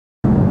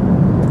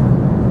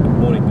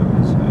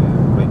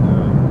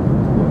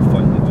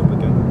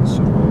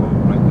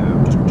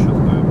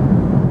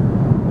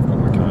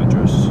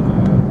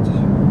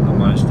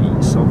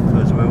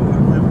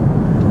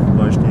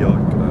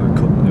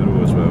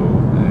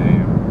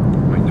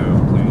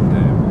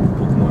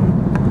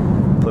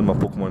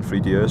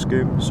3DS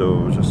game,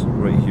 so just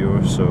right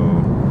here, so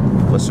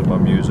listen to my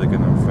music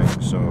and everything,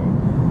 so,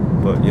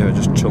 but yeah,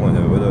 just chilling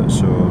out with it,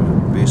 so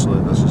basically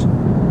this is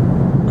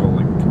got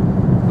like,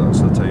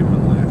 that's the time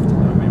left,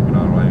 I mean, when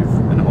I arrive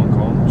in Hong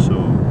Kong,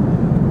 so,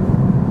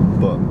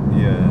 but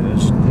yeah,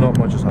 it's not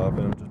much has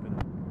happened, I've just been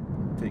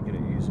taking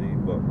it easy,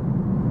 but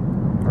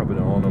I've been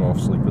on and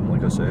off sleeping,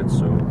 like I said,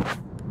 so, but,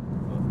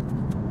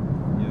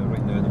 yeah,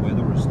 right now the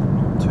weather is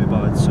not too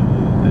bad, so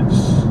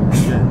it's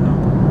getting up,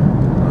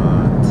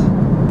 and,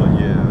 but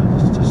yeah,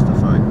 it's just the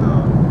fact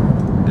that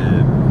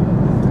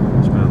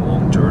it's been a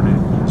long journey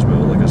as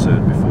well, like I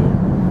said before,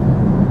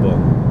 but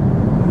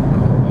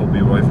I'll be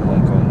arriving in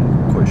Hong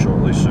Kong quite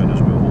shortly soon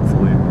as well,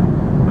 hopefully.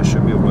 I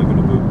should be arriving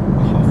about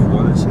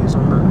 1:30 it says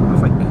on it, I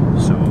think,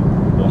 so,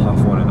 well,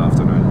 1:30 in the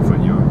afternoon for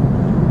you.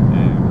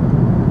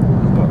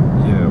 But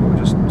yeah, we'll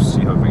just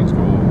see how things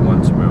go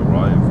once we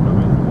arrive, I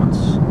mean,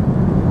 once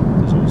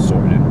it's all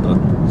sorted and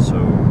done, so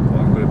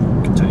I'm going to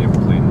continue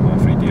playing my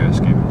 3DS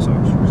game and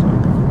such.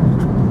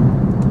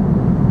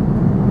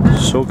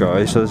 So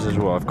guys, this is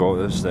what I've got,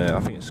 this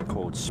I think it's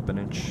called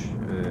spinach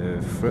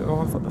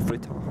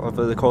frittata,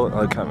 whatever they call it,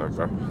 I can't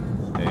remember.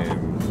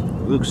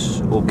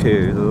 Looks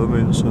okay though, I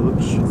mean, so it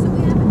looks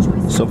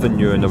something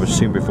new I've never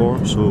seen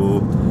before, so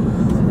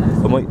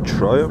I might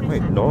try it,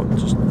 might not,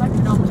 just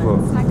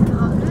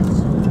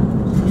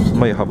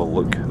might have a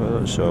look at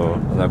it, so,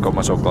 and I've got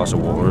myself a glass of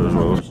water as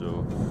well,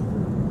 so,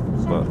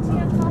 but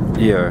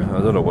yeah, I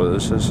don't know what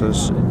this is,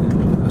 it's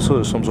sort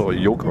of some sort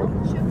of yogurt,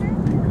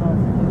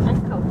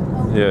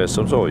 yeah,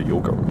 some sort of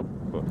yogurt,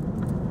 but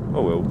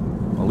oh well,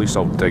 at least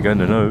I'll dig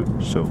in and out,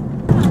 so.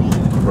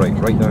 Right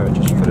now I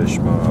just finished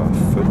my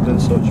food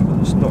and such, but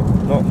there's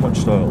not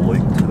much that I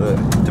liked,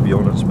 to be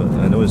honest, but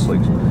I know it's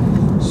like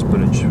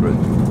spinach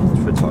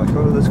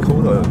frittata that's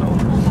called, I don't know,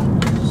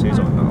 it says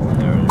on that one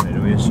there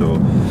anyway, so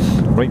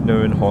right now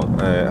in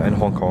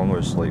Hong Kong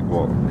it's like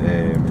what,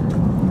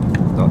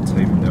 that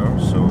time there,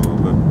 so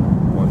about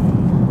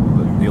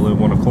nearly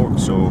 1 o'clock,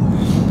 so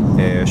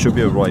I should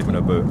be arriving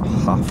about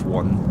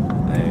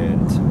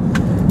 1:30,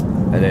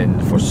 and then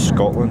for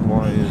Scotland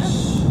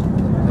wise,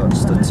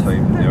 that's the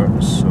time there,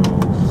 so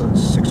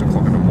that's 6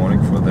 o'clock in the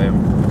morning for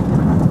them,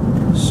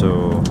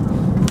 so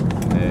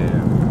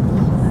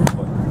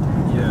but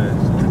yeah,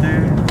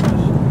 today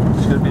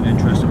it's going to be an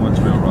interesting one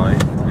to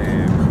arrive,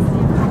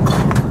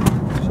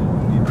 so I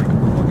need like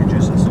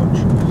luggages and such,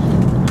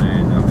 and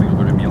then I think I'm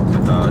going to meet up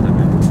with Dad and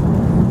then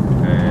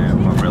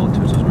my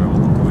relatives as well,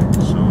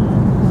 so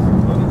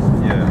but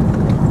yeah,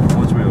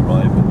 once we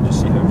arrive we'll just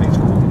see how things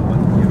go when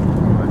we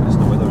arrive, because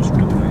the weather is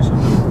really nice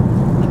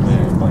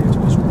back to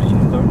what's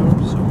raining down there,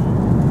 so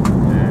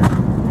yeah,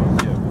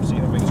 we'll see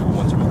how things go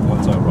once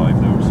I arrive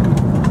there. So.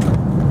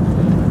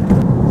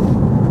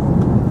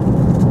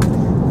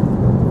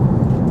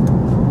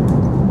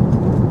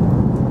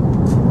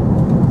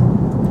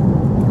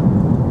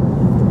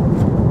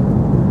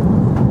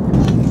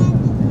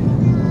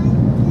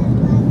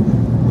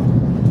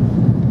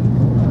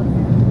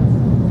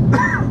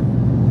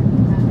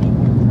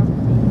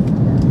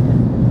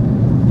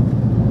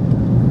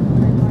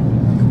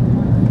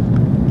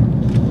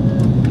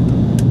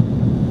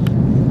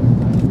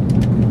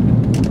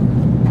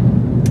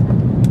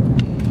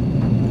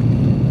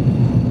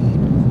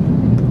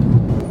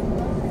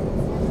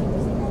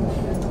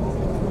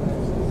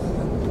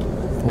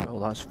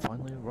 That's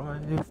finally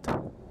arrived.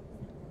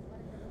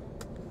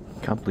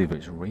 Can't believe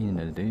it's raining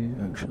today,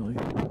 actually.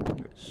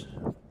 It's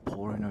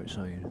pouring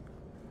outside.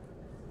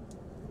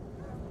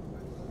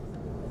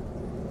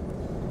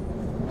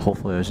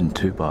 Hopefully it isn't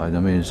too bad. I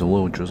mean, it's a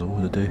little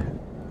drizzle today.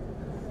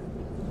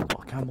 But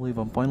I can't believe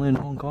I'm finally in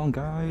Hong Kong,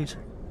 guys.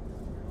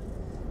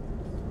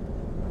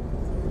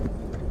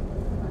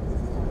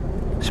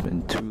 It's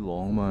been too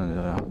long, man.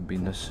 I haven't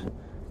been this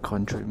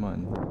country,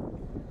 man.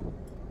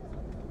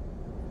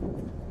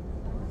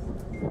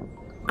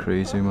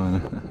 Crazy,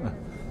 man.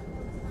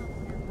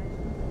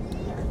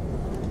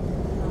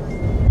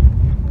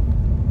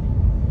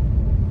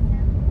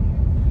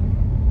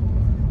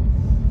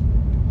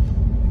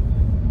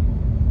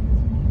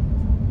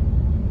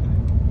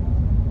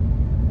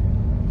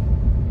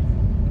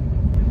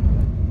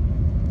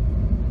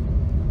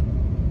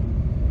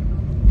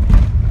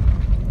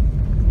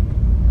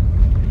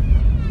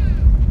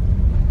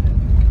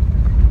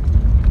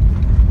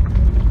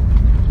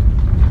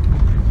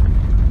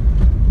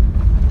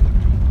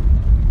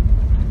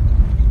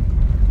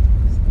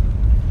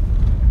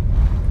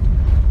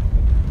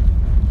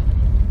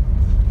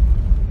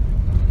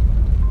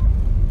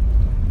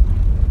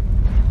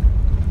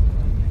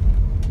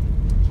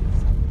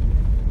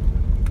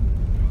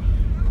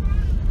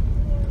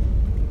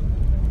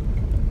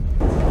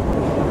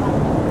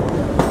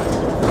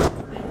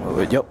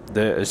 Yep,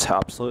 there is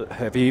absolute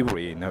heavy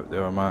rain out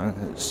there, man.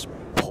 It's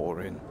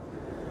pouring.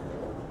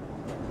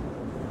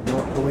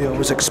 Not the way I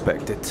was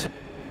expected.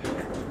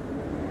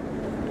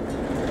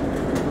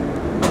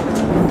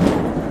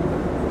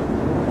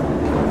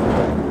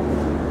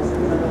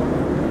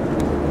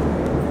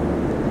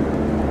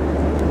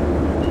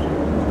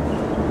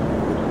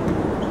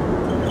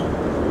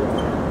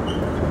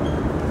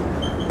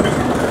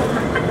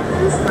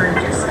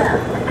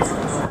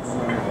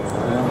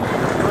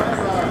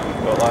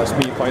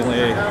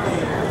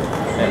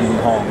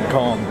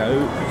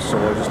 out, so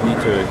I just need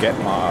to get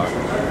my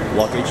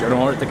luggage. In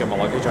order to get my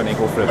luggage, I need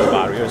to go through the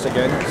barriers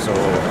again, so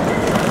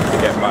to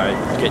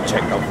get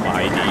checked up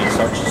my ID and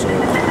such. So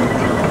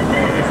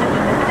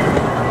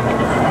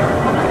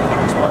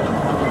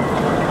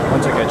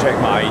once I get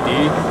checked my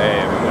ID,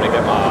 I'm going to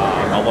get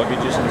my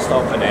luggages and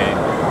stuff, and then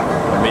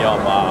I'll meet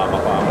up my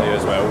family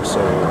as well. So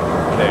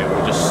then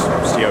we'll just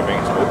see how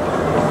things go.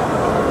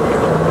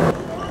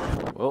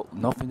 Well,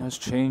 nothing has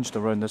changed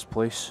around this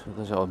place.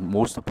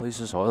 Most of the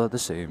places are the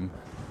same.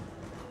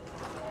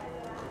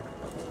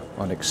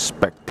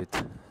 Unexpected.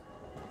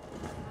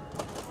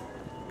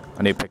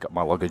 I need to pick up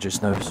my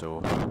luggages now,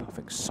 so I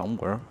think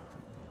somewhere.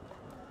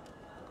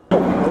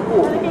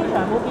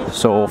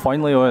 So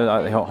finally we're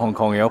at the Hong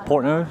Kong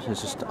airport now.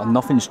 It's just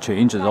nothing's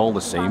changed, it's all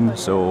the same,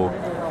 so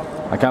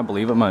I can't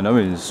believe it, man. I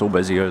mean, it's so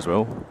busy here as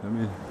well. I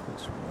mean,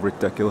 it's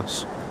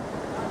ridiculous.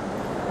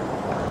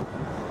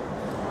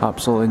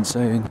 Absolutely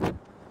insane.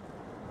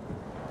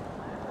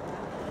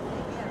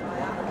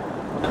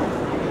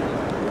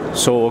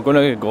 So we're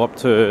gonna go up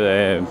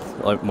to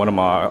like one of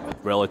my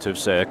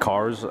relatives'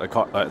 cars, the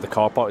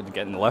car park, to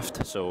get in the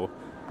lift. So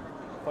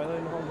finally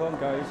in Hong Kong,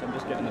 guys. I'm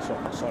just getting this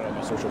on my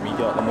social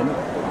media at the moment.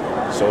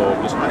 So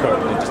I'm just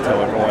currently just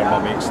telling everyone, my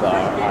mates, that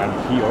I'm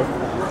here.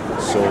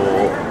 So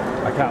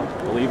I can't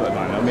believe it,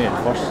 man. I mean,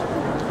 first,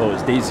 well,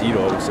 it's day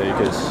 0, I would say,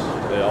 because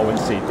I wouldn't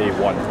say day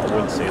 1. I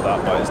wouldn't say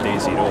that, but it's day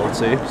 0, I would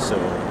say. So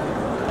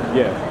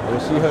yeah, we'll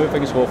see how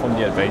things go from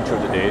the adventure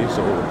today.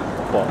 So,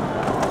 but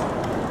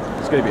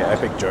it's going to be an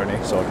epic journey,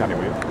 so I can't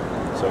wait.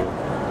 So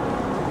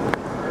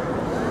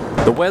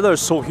the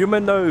weather's so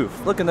humid now.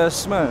 Look at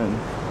this, man.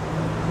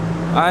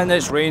 And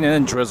it's raining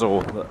and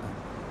drizzle.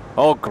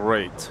 Oh,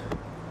 great.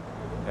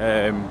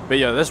 But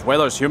yeah, this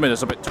weather's humid.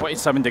 It's about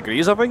 27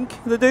 degrees, I think,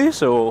 today.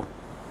 So,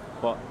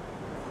 but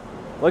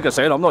like I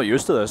said, I'm not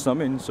used to this. I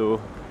mean,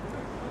 so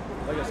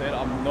like I said,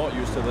 I'm not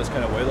used to this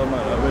kind of weather, man.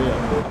 I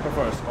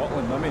prefer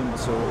Scotland. I mean,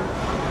 so,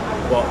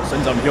 but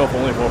since I'm here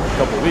only for a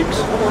couple of weeks,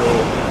 so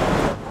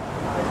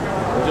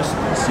we'll just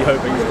see how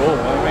things go.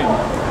 I mean,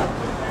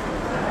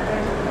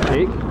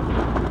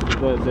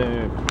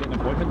 get an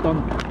appointment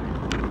done.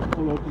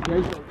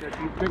 Okay, so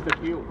you take the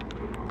queue.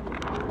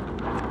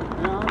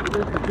 Yeah,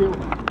 take the queue.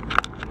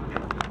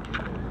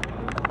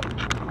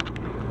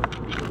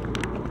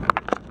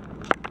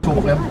 數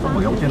目嘅數目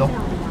有啲咯。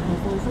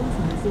放鬆前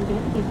線嘅一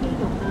啲嘅肌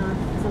肉啊，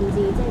甚至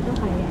即係都係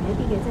一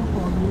啲嘅即係荷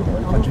爾蒙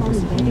嗰方面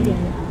嘅一啲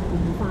嘅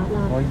療法啦。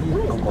咁其實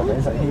都係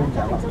針對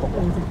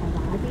就係話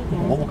一啲嘅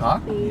我個卡，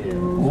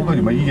我個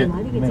條咪醫嘅，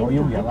咩我腰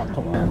有壓痛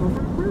啊。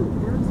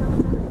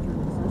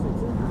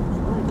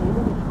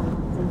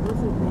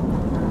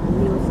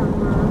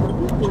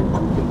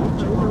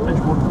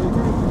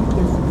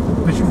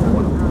咩全部啊？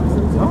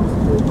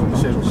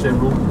上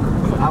路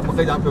啱我雞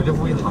蛋腳隻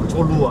灰行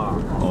錯路啊！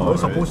我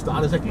suppose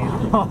打得識嘅，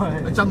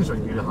喺增順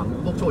嘅行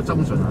碌咗去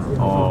增順啊。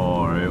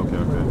Oh, right, okay.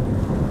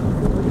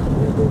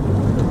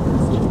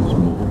 It's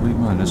motorway,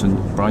 man. It's a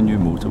brand new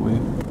motorway.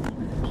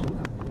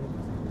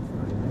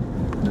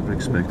 Never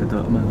expected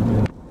that, man.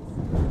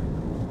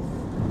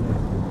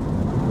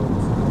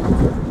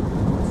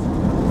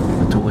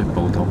 Totally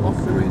built up,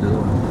 upgraded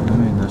it. I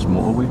mean, this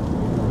motorway.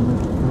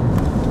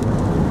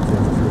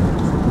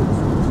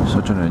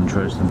 Such an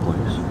interesting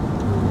place.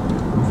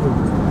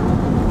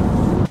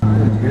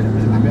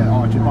 係咩？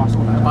哦，轉巴數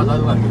嚟，巴數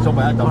嚟結束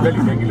咪就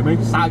1年嘅，你咪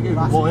30幾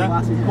過啫。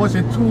嗰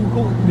時超高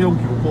你用橋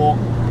過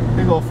呢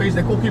個 face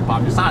嘅高級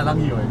版要30等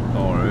以為。哦。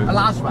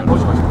last 埋嗰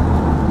時。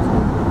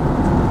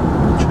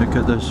Check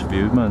out this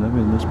view, man. I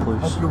mean, this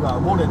place.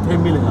 More than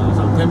 10 million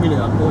 10 million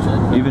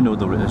Even though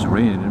it's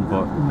raining,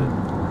 but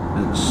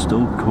it's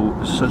still cool.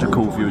 It's such a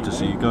cool view to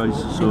see,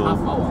 guys. So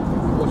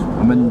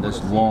I'm in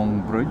this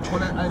long bridge.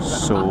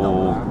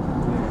 So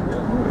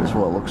here's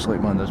what it looks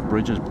like, man. This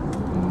bridge is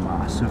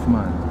massive,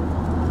 man.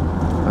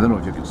 I don't know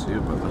if you can see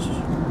it, but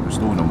we're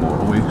still in a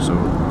motorway, so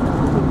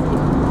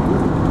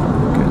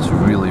it gets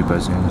really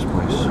busy in this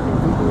place.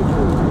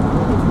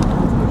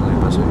 Really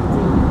busy.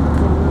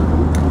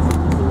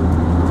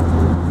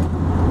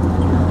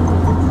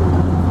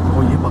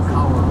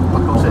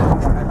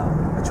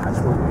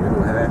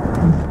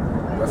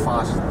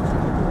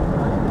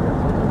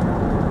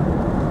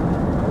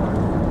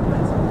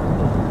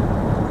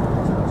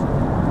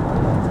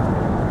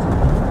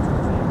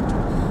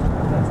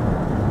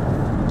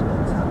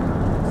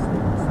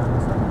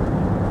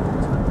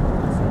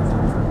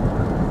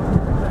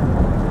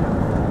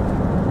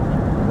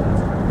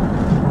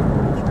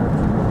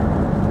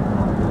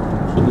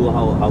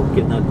 How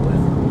can I go?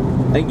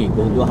 喺員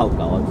工都好久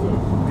啊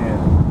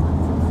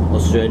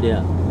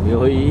！Australia， 你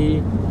可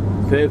以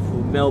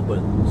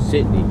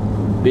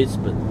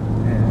Perth、Melbourne、Sydney、Brisbane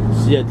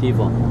 4個地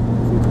方。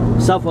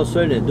South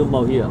Australia 都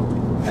冇去啊！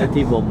喺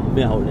地方冇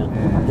咩好靚，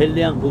喺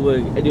靚嗰個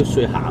一條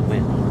水行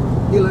咩？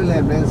啲女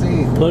靚唔靚先？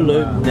女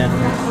唔靚。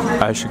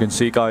As you can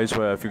see, guys,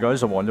 if you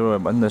guys are wondering,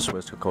 I'm in this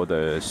what's called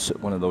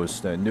one of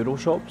those noodle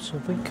shops. I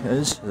think it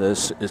is.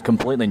 It's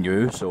completely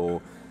new,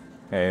 so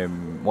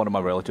One of my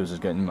relatives is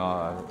getting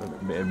a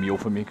meal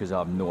for me because I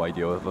have no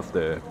idea of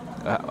the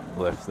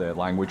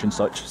language and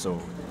such. So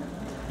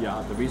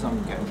yeah, the reason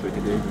I'm getting food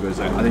today because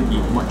I didn't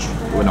eat much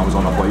when I was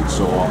on a flight,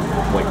 so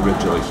I'm like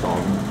really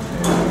starving.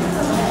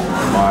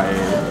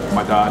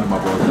 My dad and my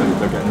brother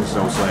they're getting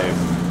themselves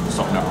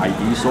something at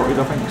ID sorted,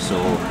 I think. So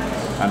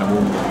and I'm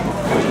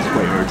it's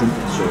quite urgent.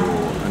 So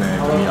and then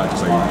me I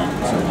just like to eat.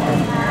 So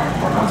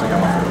once I get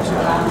my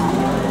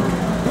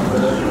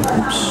food,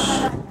 oops.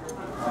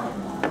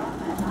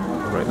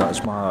 Right,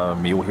 that's my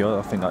meal here.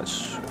 I think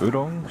that's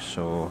udon.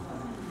 So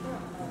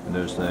and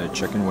there's the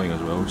chicken wing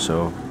as well.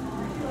 So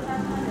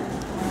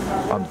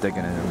I'm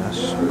digging in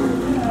this.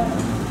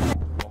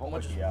 How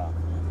much?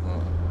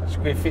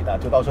 Square feet 啊，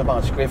做到雙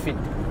方 square feet。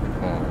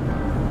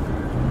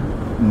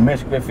唔咩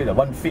square feet 啊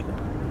 ，1 feet。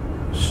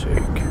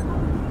Sick。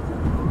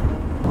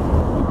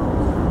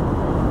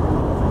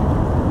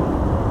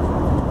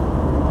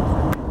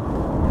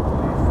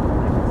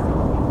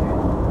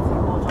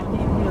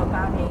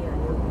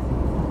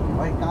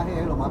可以加希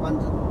喺度買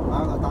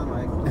一個單位。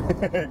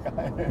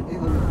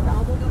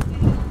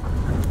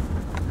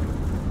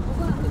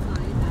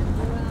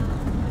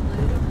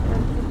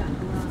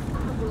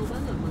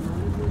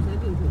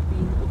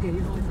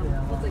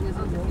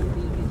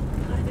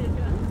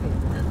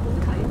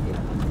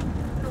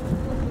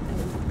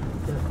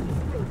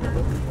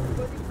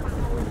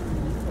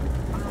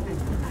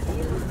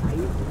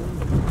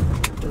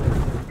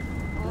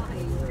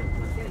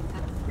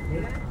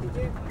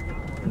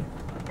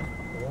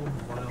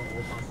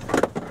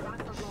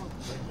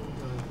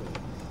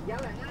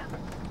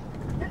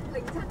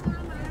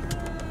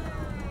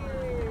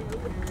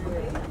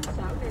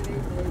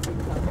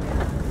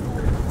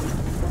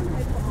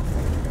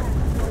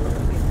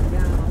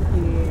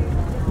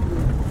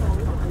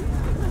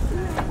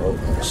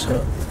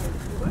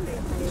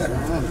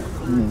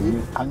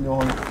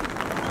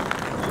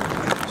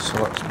So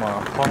that's my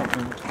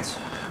apartment.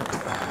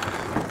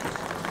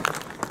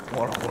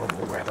 What a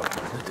horrible weather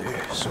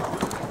today, so.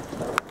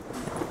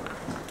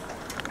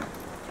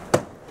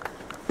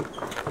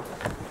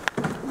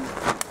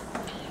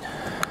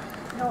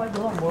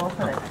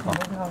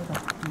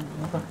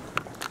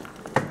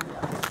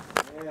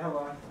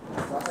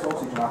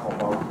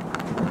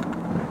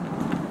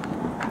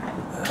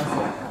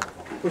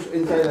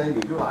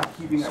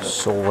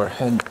 So we're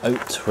heading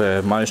out.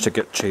 We managed to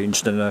get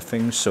changed and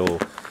everything, so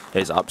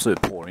it's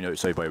absolutely pouring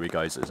outside by the way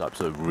guys. It's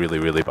absolutely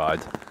really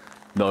bad.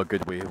 Not a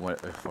good way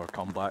for a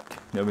comeback,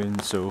 you know what I mean?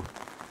 So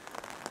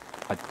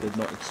I did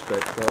not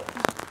expect that.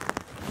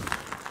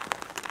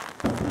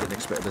 Didn't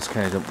expect this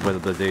kind of weather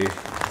today.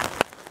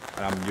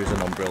 And I'm using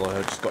an umbrella.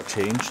 I just got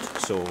changed,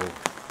 so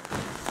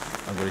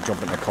I'm going to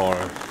jump in the car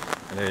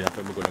and then I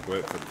think we're going to go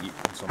out for eat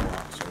and something like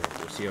that. So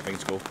we'll see how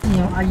things go.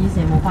 有阿姨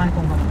成日冇返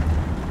工㗎。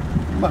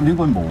乜應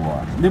該冇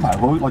啊？呢排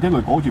佢或者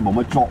佢嗰住冇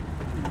乜 job。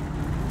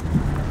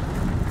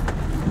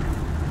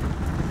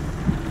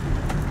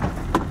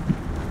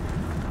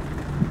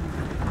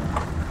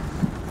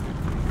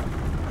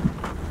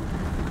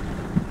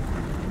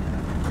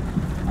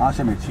啊，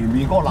係咪前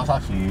面嗰個垃圾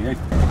池？中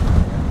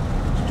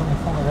意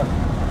封嘅啫。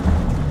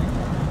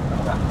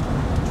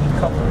專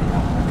級嚟。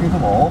專級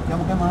冇有冇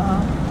㗎嘛？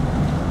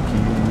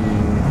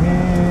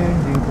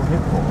你部一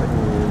個喺度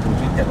做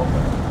專踢落去。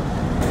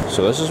So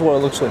this is what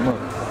it looks like now.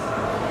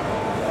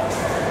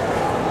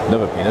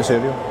 Never been this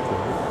area.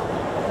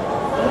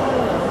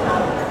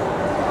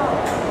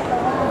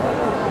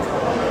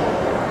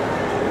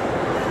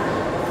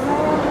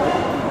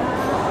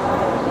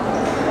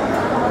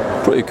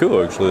 Pretty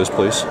cool actually, this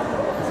place.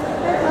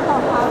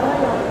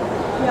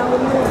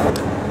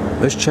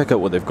 Let's check out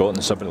what they've got in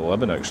the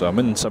 7-Eleven actually. I'm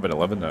in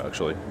 7-Eleven now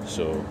actually,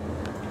 so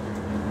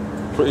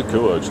pretty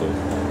cool actually.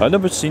 I've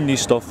never seen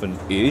these stuff in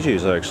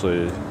ages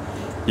actually.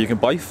 You can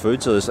buy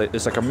food, so it's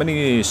like a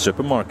mini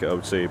supermarket I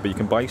would say, but you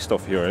can buy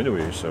stuff here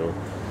anyway, so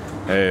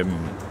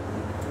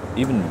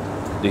even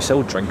they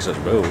sell drinks as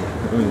well.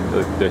 I mean,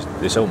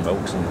 they sell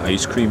milks and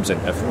ice creams and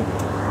everything,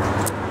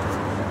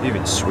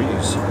 even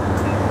sweeties.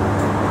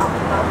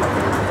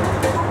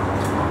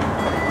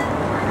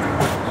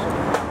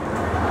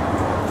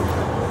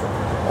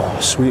 Oh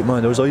sweet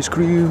man, those ice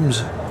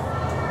creams.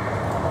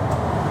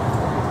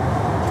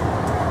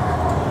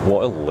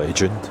 What a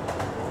legend.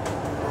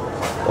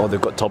 Oh,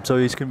 they've got tubs of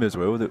ice cream as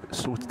well. They're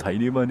so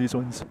tiny, man, these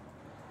ones.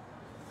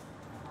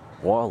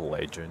 What a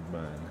legend,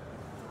 man.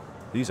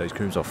 These ice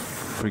creams are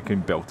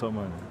freaking belter,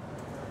 man.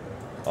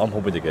 I'm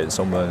hoping to get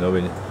some, man, I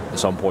mean, at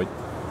some point.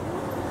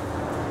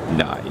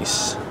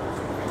 Nice.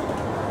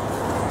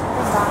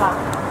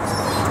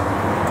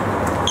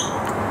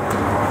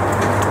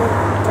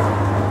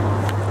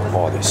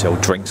 Oh, they sell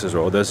drinks as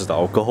well. This is the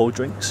alcohol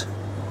drinks.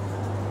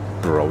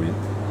 Brilliant.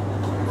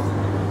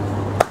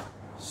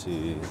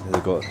 See,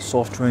 they've got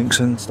soft drinks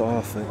and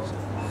stuff.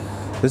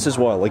 This is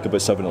what I like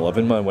about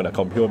 7-Eleven, man. When I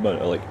come here, man,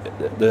 like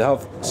they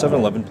have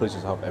 7-Eleven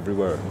places have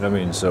everywhere. You know what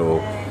I mean?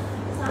 So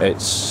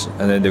it's,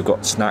 and then they've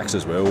got snacks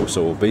as well.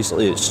 So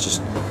basically, it's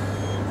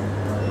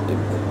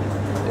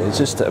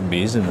just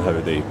amazing how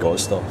they got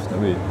stuff. You know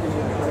what I mean?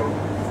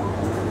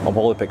 I'll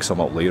probably pick some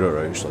up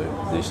later actually.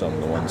 These are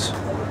the ones.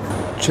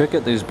 Check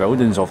out these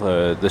buildings of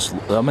this.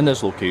 I'm in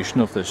this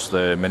location of this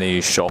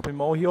mini shopping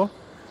mall here.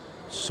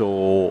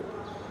 So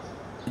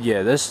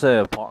yeah,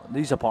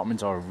 these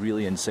apartments are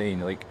really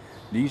insane. Like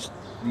these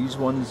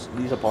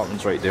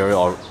apartments right there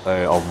are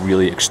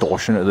really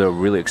extortionate. They're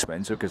really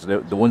expensive because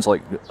the ones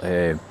like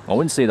I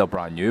wouldn't say they're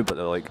brand new, but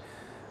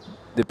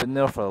they've been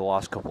there for the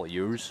last couple of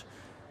years,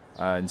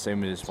 and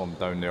same as from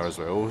down there as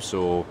well.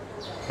 So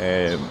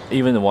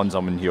even the ones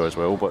I'm in here as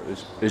well. But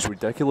it's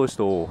ridiculous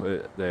though.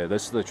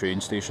 This is the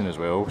train station as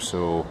well.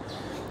 So,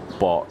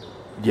 but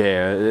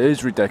yeah, it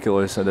is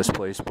ridiculous at this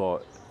place.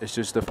 But it's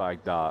just the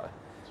fact that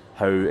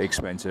how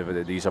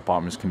expensive these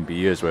apartments can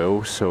be as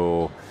well.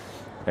 So.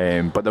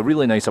 But they're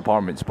really nice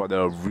apartments, but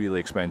they're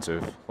really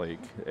expensive. Like,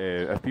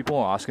 if people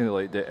are asking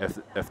like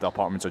if the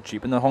apartments are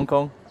cheap in Hong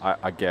Kong,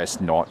 I guess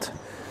not.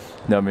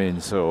 You know what I mean?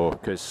 So,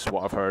 because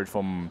what I've heard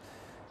from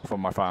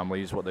my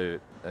families,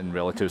 and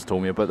relatives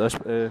told me about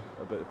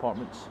about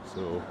apartments.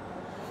 So,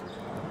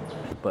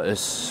 but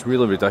it's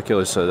really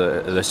ridiculous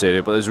at this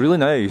area. But it's really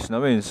nice. You know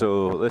what I mean?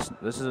 So this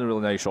is a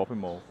really nice shopping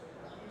mall.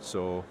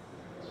 So.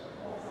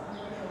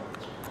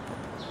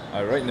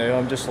 Right now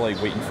I'm just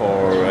like waiting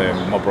for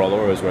my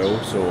brother as well,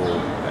 so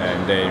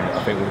and then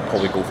I think we'll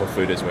probably go for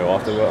food as well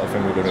after that. I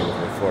think we're going to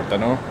go for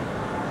dinner.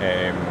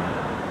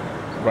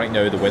 Right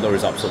now the weather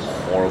is absolutely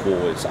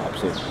horrible, it's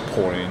absolutely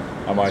pouring.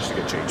 I managed to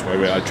get changed.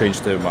 I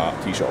changed to my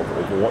t-shirt of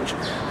Overwatch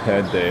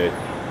and the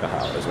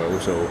hat as well,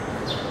 so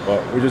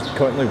but we're just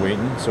currently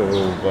waiting. So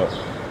but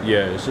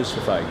yeah, it's just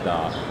the fact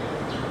that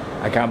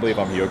I can't believe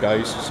I'm here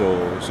guys, so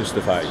it's just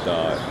the fact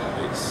that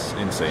it's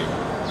insane.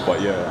 But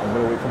yeah, I'm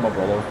going to wait for my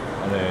brother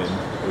and then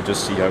we'll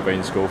just see how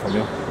things go from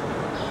here.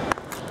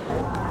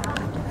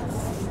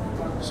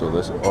 So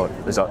this,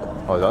 is that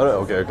it? Okay.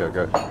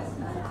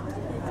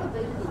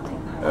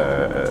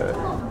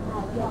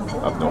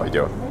 I have no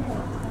idea.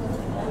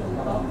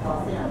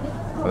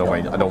 I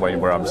don't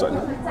mind where I'm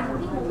sitting.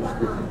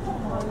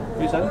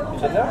 You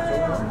sitting there?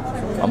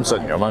 I'm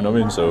sitting here, man. I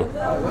mean, so.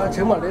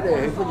 請問你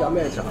哋喜歡飲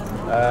咩茶？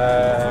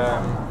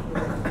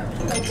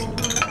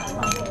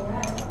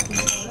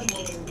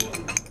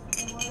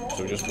 So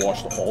we just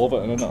washed all of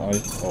it in it, or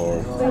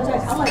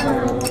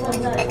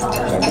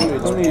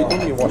don't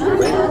you wash the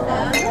plate?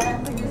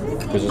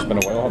 because it's been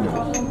a while, haven't it?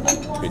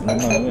 Been in,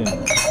 I mean,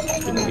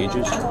 it's been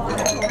ages.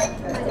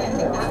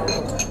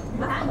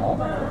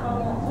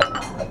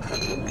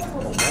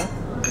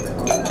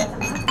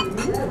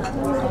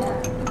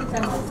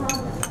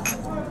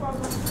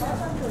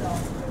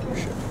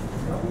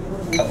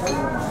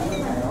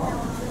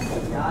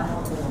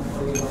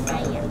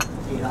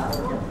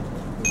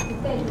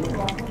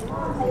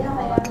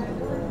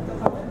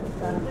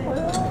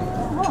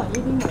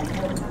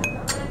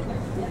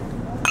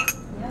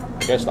 I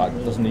guess that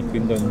doesn't need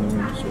clean down,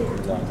 so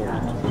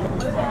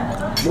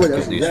get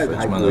these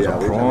foods, man. There's a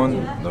prawn,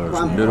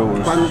 there's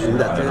noodles, and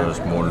there's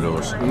more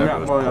noodles, and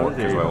there's pork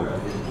as well.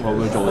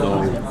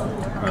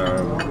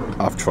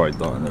 I've tried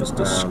that and it's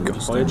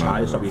disgusting,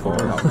 man. It's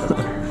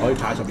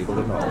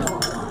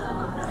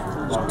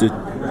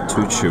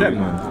too chewy,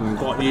 man.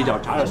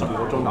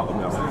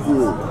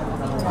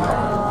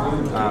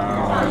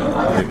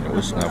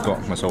 Listen, I've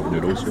got myself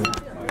noodles here.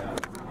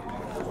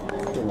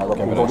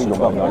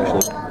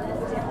 Actually.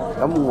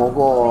 咁我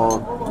個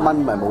炆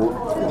咪冇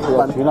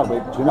斷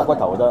下骨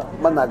頭得，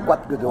炆下骨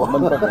嘅啫喎，炆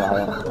骨係啊，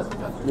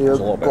你要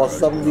割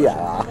深啲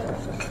啊，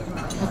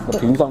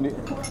片深啲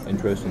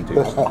 ，interesting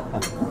taste。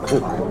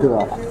佢話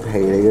皮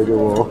嚟嘅啫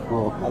喎，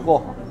阿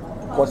哥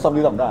割深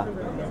啲得唔得啊？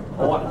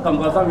好啊，得唔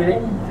割深啲？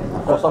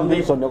割深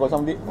啲，順咗割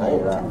深啲。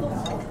係啦。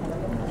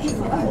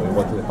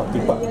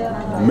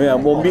咩啊？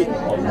冇搣，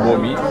冇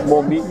搣，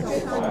冇搣，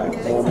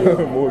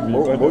冇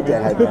淨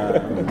係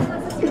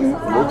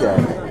冇淨。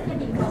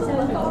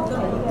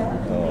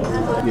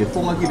 Yeah,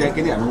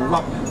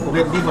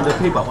 okay, leave on the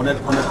paper on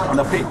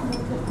the plate.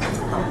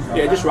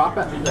 Yeah, just wrap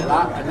it like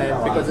that, and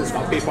then because it's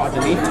got paper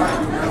underneath, you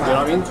know what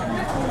I mean?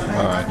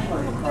 Alright,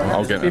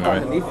 I'll get it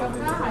anyway.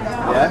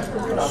 Yeah.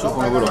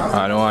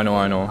 I know.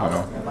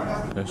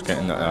 Just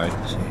getting that eye.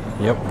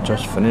 Yep,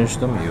 just finished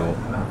the meal.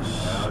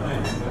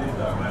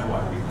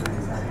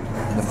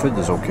 The food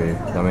is okay.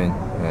 I mean,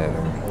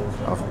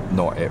 I've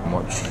not ate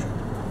much,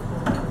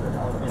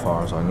 as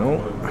far as I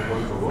know.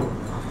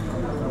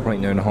 Right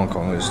now in Hong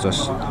Kong, it's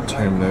this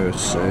time now,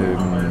 it's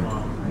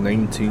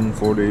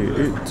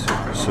 1948,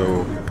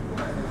 so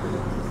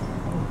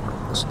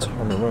let's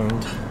turn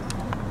around.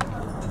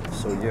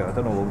 So yeah, I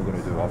don't know what we're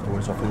going to do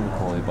afterwards. I think we'll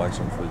probably buy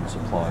some food and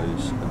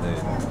supplies, and then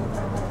I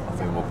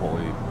think we'll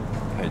probably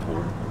head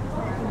home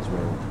as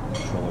well,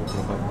 chill out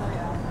for a bit.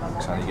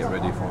 Because I need to get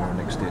ready for our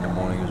next day in the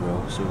morning as well,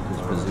 so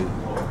it's busy.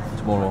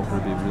 Tomorrow I'm going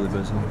to be really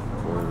busy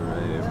for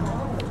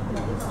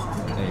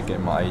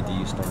getting my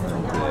IDs done and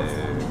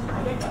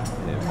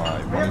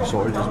my money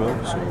sorted as well,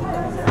 so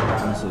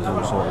once it's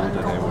all sorted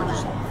and then we'll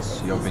just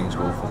see how things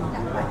go for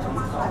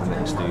the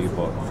next day.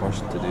 But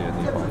first today I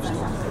need to buy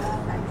stuff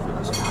for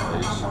this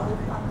place.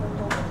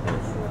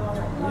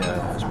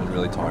 Yeah, it's been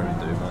really tiring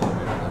day, man. I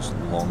mean, this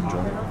long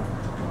journey.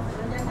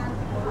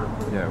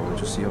 yeah, we'll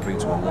just see how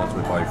things go once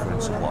we buy food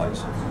and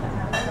supplies.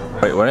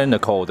 Right, we're in the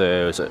called,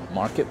 is it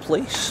Market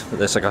Place?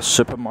 It's like a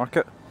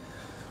supermarket.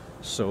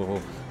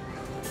 So,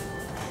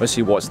 let's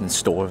see what's in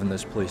store in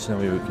this place and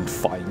maybe we can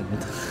find.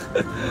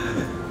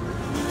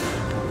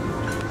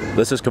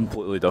 This is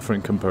completely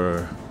different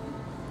compared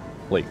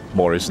like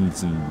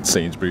Morrison's and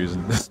Sainsbury's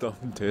and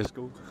stuff and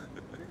Tesco.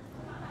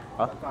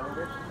 Huh?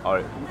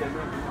 Alright.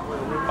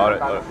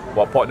 Alright.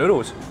 What, pot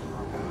noodles?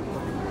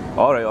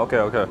 Alright, okay.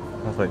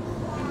 That's fine.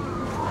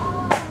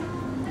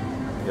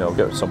 Yeah, I'll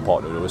get some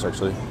pot noodles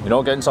actually. You're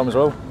not getting some as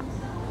well?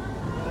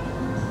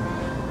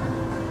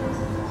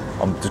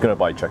 I'm just gonna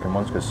buy chicken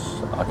ones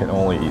because I can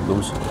only eat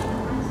those.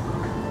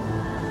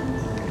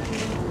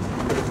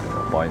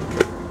 Fine.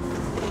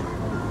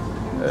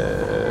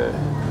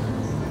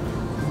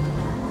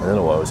 I don't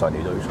know what else I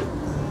need actually.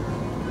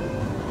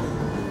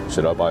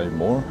 Should I buy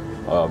more?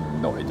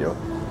 No idea.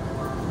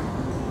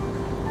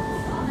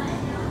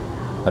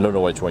 I don't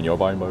know which one you're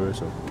buying by the way,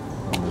 so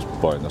I'm just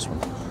buying this one.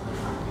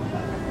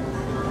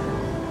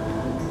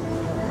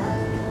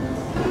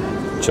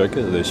 Check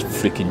out this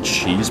freaking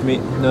cheese,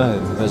 mate. No,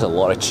 there's a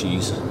lot of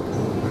cheese.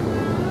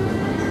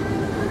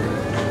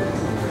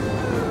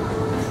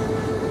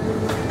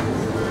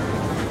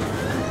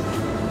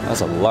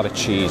 That's a lot of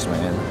cheese,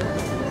 man.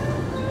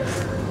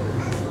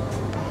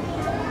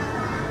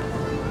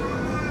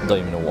 Don't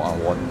even know what I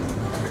want.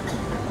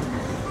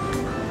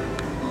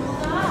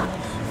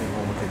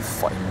 What we can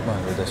find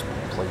out of this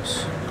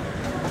place.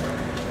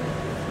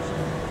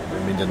 We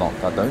mean to knock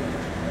that down.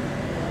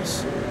 Let's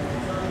see.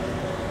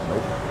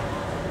 Nope.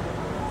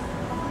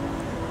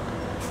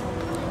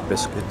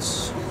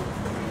 Biscuits.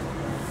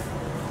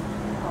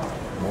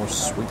 More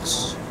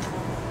sweets.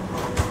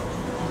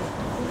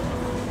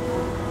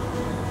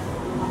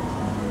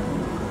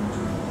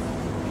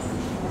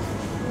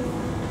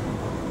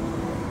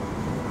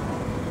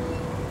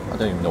 I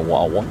don't even know what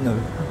I want now.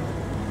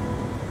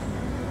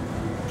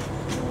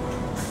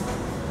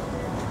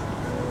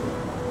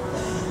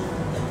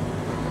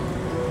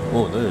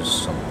 Oh, there's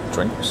some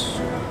drinks.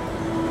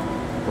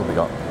 What we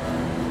got?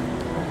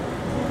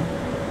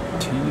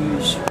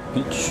 Teas,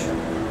 peach,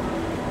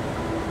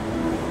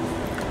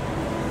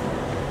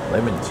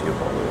 lemon tea.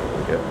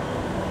 We'll get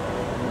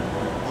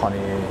honey,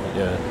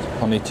 yeah,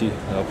 honey tea.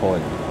 I'll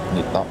probably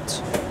need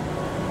that.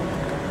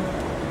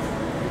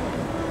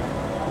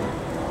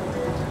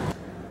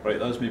 Right,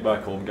 that's me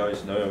back home,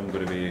 guys. Now I'm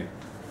going to be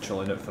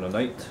chilling out for the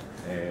night.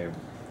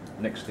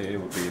 Next day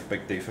would be a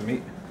big day for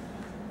me.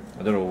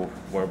 I don't know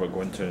where we're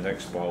going to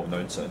next, but I'll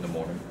announce it in the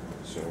morning.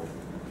 So,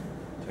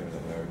 time is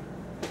it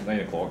now? 9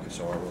 o'clock,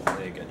 so I'll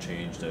need to get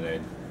changed and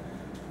then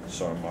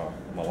sort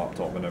my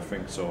laptop and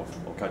everything. So,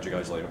 I'll catch you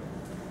guys later.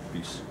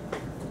 Peace.